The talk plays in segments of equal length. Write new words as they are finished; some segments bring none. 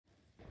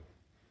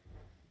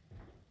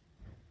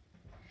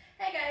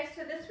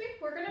so this week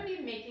we're going to be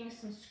making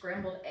some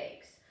scrambled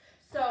eggs.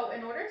 So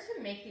in order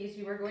to make these,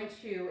 you are going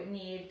to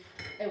need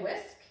a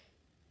whisk,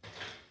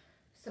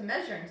 some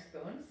measuring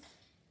spoons,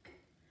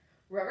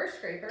 rubber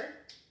scraper,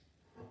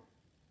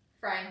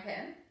 frying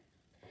pan.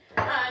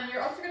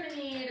 You're also going to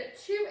need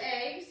 2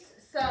 eggs,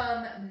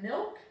 some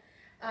milk,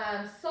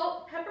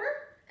 salt, pepper,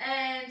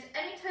 and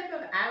any type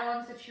of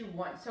add-ons that you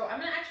want. So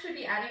I'm going to actually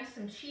be adding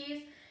some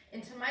cheese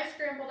into my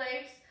scrambled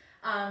eggs.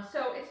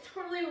 So it's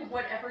totally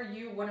whatever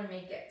you want to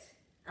make it.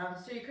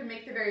 So you can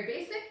make the very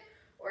basic,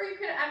 or you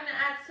could, I'm going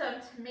to add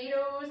some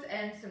tomatoes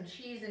and some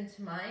cheese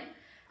into mine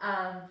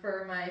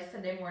for my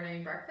Sunday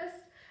morning breakfast.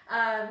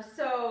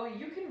 So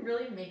you can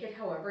really make it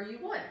however you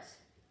want.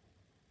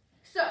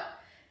 So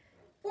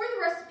for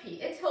the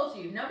recipe, it tells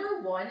you, number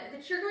 1,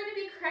 that you're going to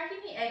be cracking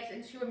the eggs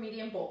into a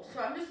medium bowl.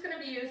 So I'm just going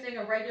to be using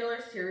a regular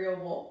cereal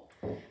bowl.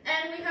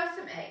 And we have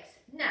some eggs.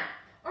 Now,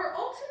 our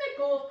ultimate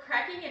goal of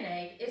cracking an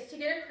egg is to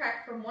get a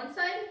crack from one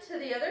side to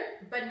the other,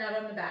 but not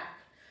on the back.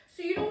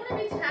 So you don't want to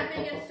be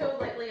tapping it so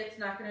lightly it's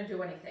not going to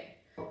do anything.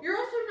 You're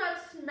also not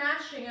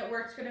smashing it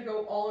where it's going to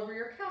go all over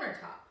your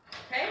countertop,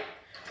 okay?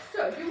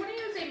 So you want to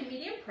use a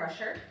medium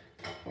pressure,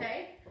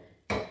 okay?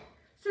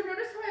 So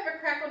notice how I have a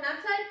crack on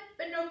that side,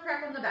 but no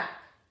crack on the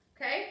back,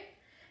 okay?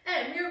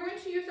 And we are going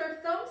to use our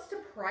thumbs to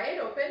pry it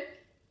open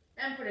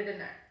and put it in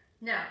there.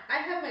 Now, I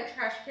have my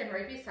trash can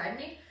right beside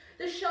me.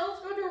 The shells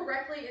go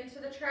directly into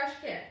the trash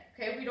can,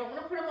 okay? We don't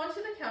want to put them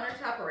onto the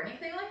countertop or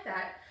anything like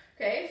that,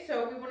 okay?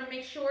 So we want to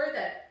make sure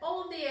that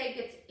all of the egg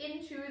gets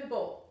into the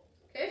bowl,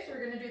 okay? So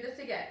we're going to do this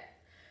again.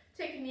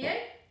 Taking the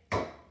egg,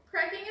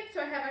 cracking it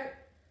so I have a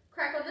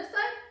crack on this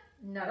side,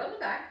 not on the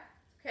back,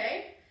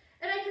 okay?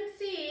 And I can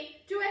see,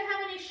 do I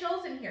have any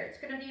shells in here? It's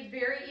going to be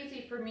very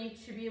easy for me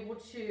to be able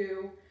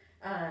to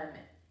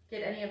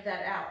get any of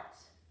that out.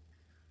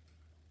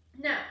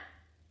 Now,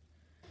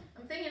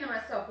 I'm thinking to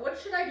myself, what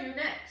should I do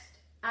next?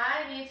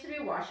 I need to be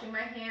washing my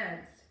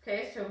hands,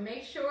 okay? So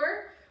make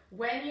sure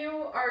when you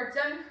are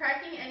done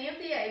cracking any of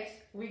the eggs,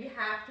 we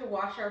have to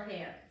wash our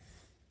hands.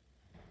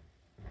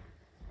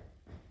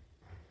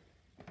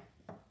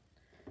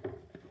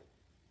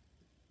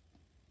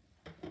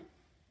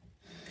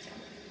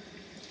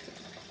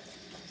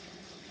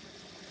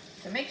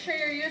 So make sure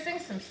you're using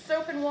some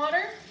soap and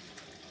water.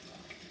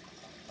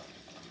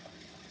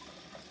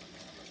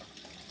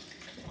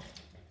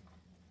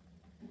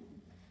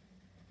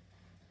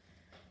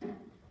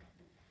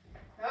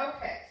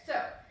 Okay,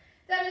 so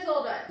that is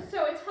all done.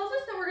 So it tells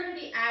us that we're going to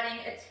be adding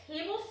a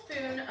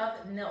tablespoon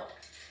of milk.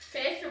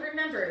 Okay, so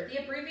remember,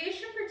 the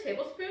abbreviation for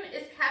tablespoon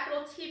is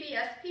capital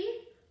TBSP,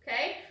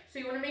 okay? So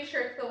you want to make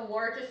sure it's the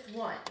largest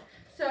one.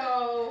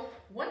 So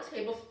 1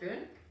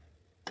 tablespoon.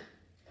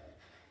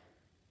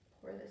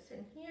 Pour this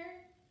in here.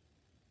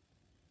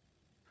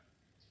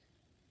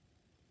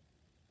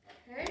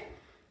 Okay.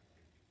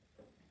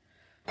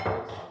 Put this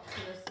off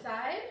to the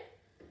side.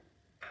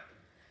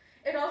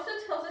 It also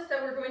tells us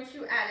that we're going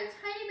to add a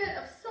tiny bit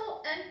of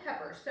salt and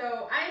pepper.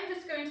 So I'm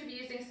just going to be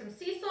using some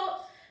sea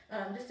salt,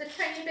 just a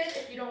tiny bit.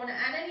 If you don't want to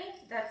add any,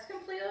 that's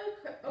completely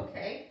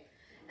okay.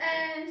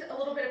 And a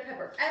little bit of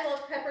pepper. I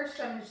love pepper,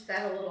 so I'm just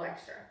add a little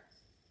extra.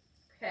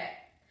 Okay.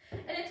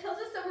 And it tells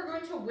us that we're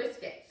going to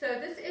whisk it. So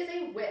this is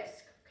a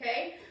whisk,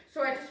 okay?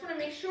 So I just want to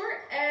make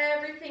sure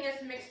everything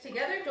is mixed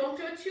together. Don't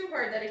do it too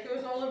hard that it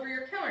goes all over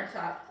your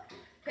countertop.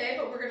 Okay,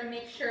 but we're going to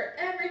make sure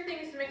everything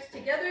is mixed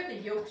together. The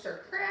yolks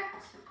are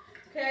cracked.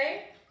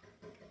 Okay,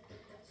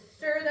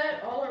 stir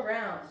that all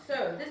around.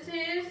 So this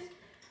is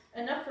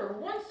enough for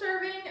 1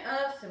 serving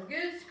of some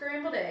good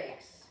scrambled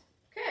eggs.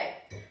 Okay,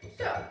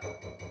 so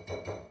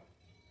I'll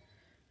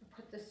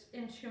put this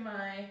into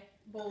my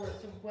bowl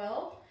as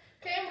well.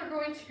 Okay, and we're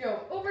going to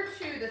go over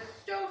to the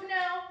stove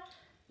now.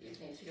 These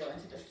need to go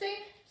into the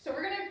sink. So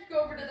we're going to go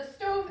over to the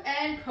stove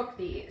and cook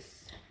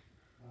these.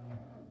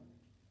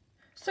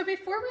 So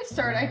before we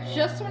start, I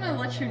just want to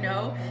let you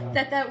know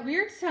that that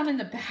weird sound in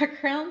the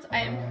background, I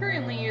am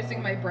currently using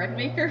my bread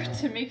maker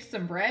to make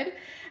some bread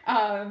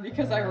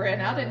because I ran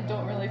out and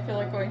don't really feel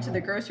like going to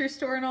the grocery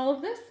store and all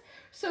of this.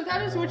 So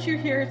that is what you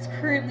hear it's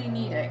currently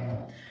needing.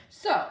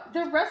 So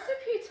the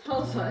recipe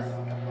tells us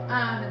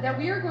that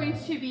we are going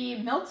to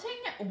be melting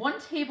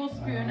 1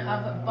 tablespoon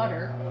of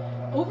butter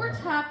over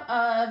top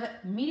of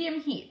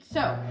medium heat.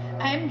 So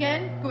I'm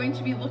again going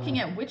to be looking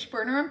at which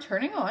burner I'm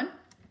turning on.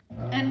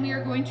 And we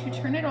are going to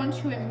turn it on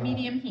to a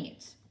medium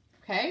heat,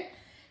 okay?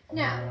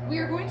 Now, we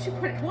are going to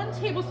put 1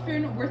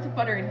 tablespoon worth of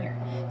butter in here.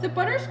 The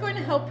butter is going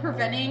to help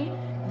preventing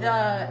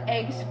the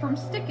eggs from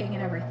sticking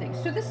and everything.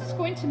 So this is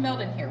going to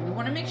melt in here. We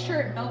want to make sure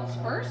it melts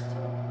first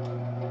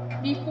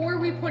before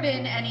we put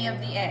in any of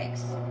the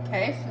eggs,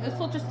 okay? So this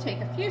will just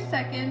take a few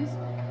seconds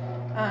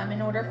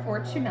in order for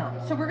it to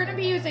melt. So we're going to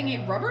be using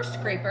a rubber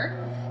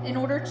scraper in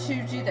order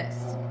to do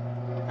this.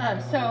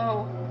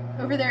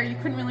 Over there you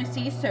couldn't really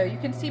see, so you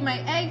can see my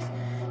eggs.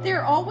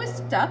 They're all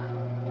whisked up.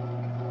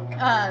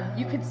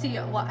 You can see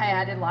I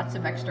added lots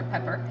of extra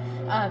pepper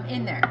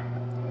in there.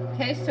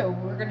 Okay, so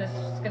we're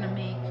just gonna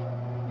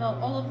melt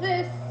all of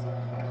this,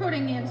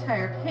 coating the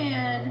entire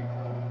pan.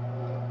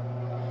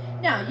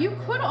 Now, you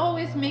could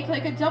always make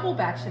like a double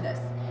batch of this.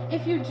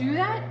 If you do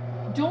that,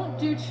 don't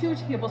do 2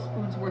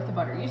 tablespoons worth of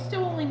butter. You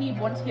still only need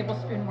 1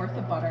 tablespoon worth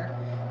of butter.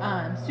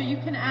 So you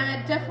can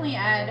definitely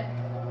add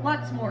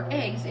lots more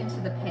eggs into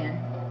the pan,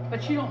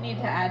 but you don't need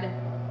to add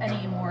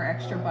any more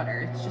extra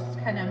butter. It's just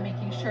kind of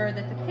making sure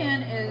that the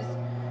pan is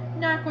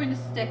not going to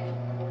stick.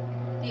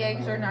 The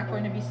eggs are not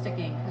going to be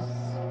sticking, because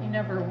you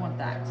never want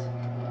that.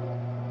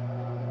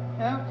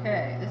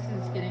 Okay, this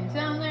is getting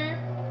down there.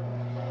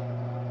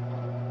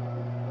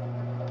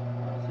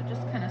 So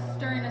just kind of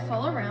stirring this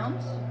all around.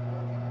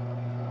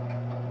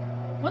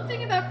 One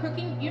thing about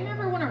cooking, you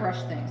never want to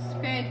rush things,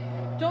 okay?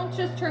 Don't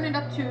just turn it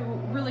up to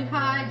really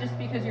high just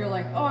because you're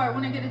like, oh, I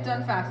want to get it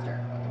done faster.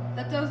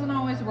 That doesn't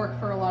always work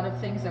for a lot of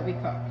things that we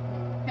cook,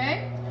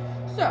 okay?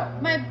 So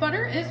my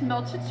butter is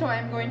melted, so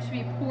I'm going to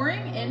be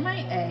pouring in my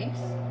eggs.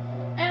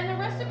 And the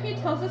recipe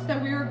tells us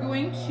that we are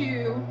going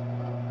to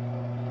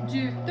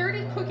do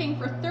cooking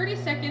for 30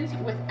 seconds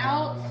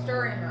without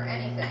stirring or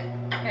anything,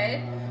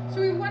 okay?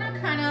 So we want to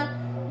kind of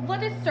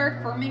let it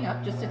start firming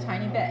up just a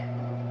tiny bit.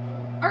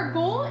 Our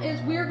goal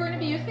is we are going to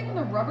be using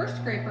the rubber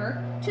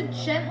scraper to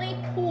gently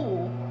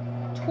pull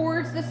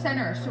towards the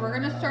center. So we're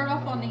going to start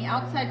off on the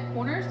outside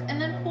corners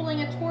and then pulling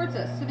it towards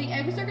us. So the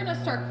eggs are going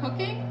to start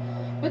cooking,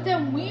 but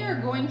then we are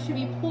going to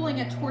be pulling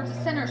it towards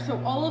the center.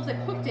 So all of the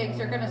cooked eggs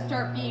are going to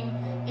start being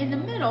in the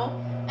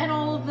middle, and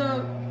all of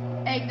the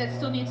egg that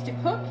still needs to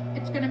cook,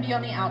 it's going to be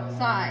on the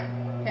outside.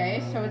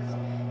 Okay, so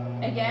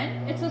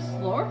it's a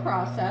slower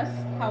process.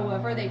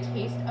 However, they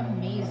taste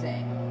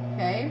amazing.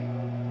 Okay,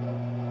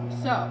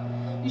 so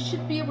you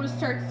should be able to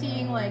start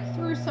seeing, like,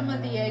 through some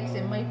of the eggs,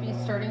 it might be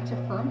starting to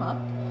firm up.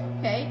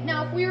 Okay,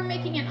 now if we were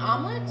making an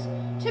omelet,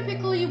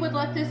 typically you would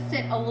let this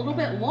sit a little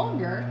bit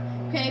longer,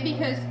 okay,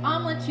 because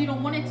omelets, you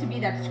don't want it to be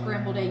that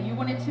scrambled egg. You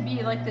want it to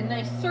be like the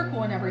nice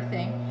circle and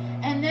everything,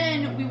 and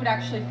then we would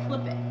actually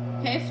flip it.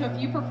 Okay, so if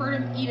you prefer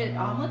to eat it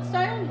omelet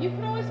style, you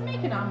can always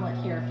make an omelet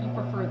here if you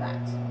prefer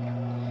that.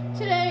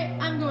 Today,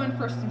 I'm going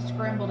for some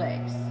scrambled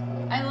eggs.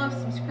 I love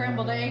some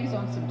scrambled eggs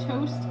on some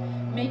toast,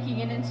 making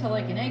it into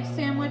like an egg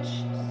sandwich.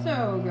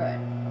 So good.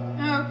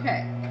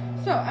 Okay,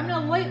 so I'm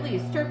gonna lightly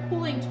start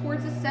pulling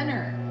towards the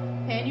center.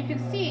 Okay, and you can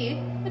see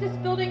that it's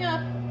building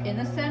up in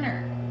the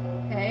center.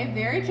 Okay,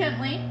 very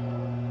gently.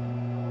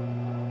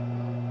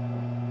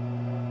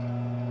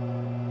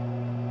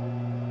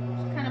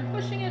 Just kind of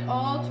pushing it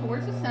all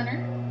towards the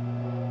center.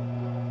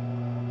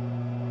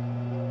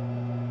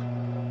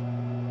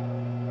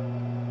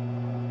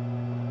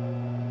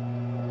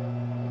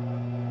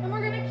 And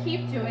we're gonna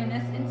keep doing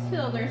this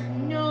until there's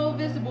no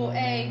visible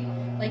egg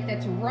like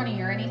that's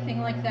runny or anything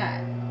like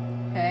that.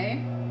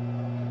 Okay,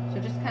 so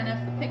just kind of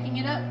picking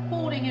it up,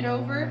 folding it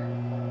over.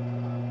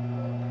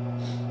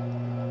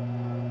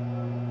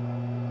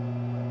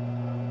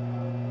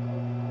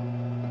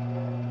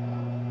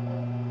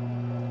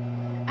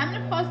 I'm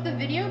going to pause the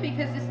video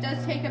because this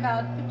does take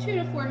about 2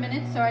 to 4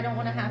 minutes, so I don't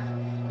want to have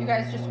you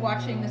guys just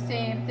watching the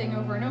same thing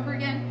over and over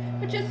again,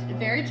 but just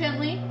very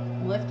gently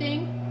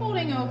lifting,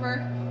 folding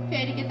over,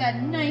 okay, to get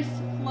that nice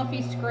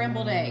fluffy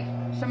scrambled egg.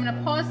 So I'm going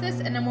to pause this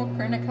and then we're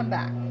going to come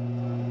back.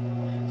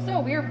 So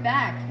we're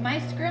back. My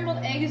scrambled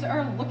eggs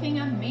are looking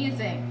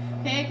amazing.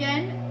 Okay,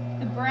 again,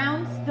 the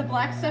browns, the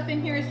black stuff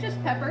in here is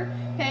just pepper.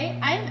 Okay,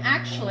 I'm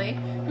actually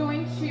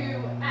going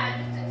to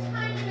add just a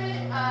tiny bit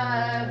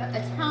of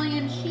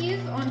Italian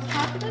cheese on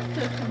top of this,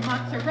 so some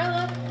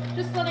mozzarella,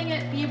 just letting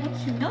it be able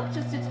to melt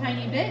just a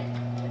tiny bit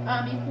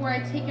before I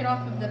take it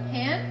off of the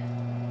pan.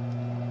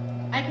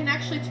 I can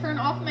actually turn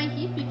off my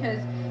heat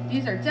because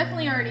these are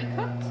definitely already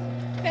cooked.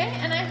 Okay,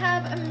 and I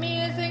have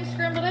amazing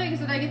scrambled eggs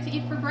that I get to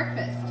eat for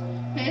breakfast.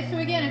 Okay, so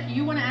again, if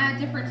you want to add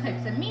different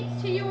types of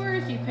meats to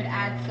yours, you could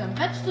add some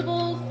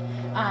vegetables,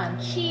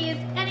 cheese,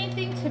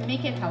 anything to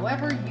make it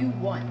however you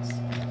want.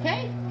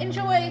 Okay,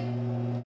 enjoy!